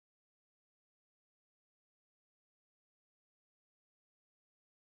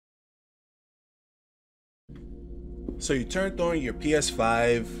So you turned on your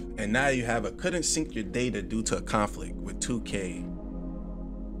PS5 and now you have a couldn't sync your data due to a conflict with 2K.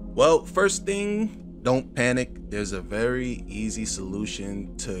 Well, first thing, don't panic. There's a very easy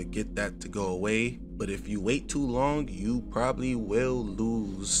solution to get that to go away. But if you wait too long, you probably will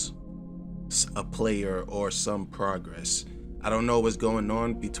lose a player or some progress. I don't know what's going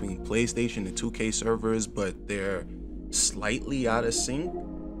on between PlayStation and 2K servers, but they're slightly out of sync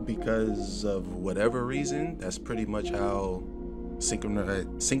because of whatever reason. That's pretty much how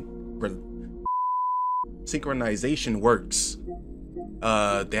synchronization works.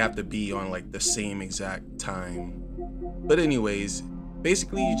 They have to be on like the same exact time. But anyways,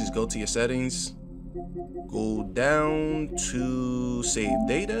 basically you just go to your settings, go down to save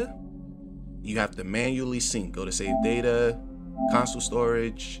data. You have to manually sync. Go to save data, console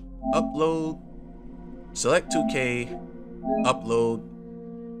storage, upload, select 2K, upload.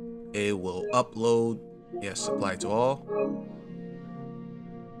 It will upload. Yes, apply to all.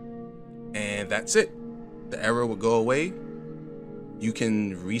 And that's it. The error will go away. You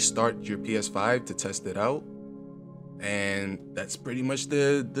can restart your PS5 to test it out. And that's pretty much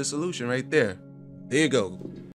the solution right there. There you go.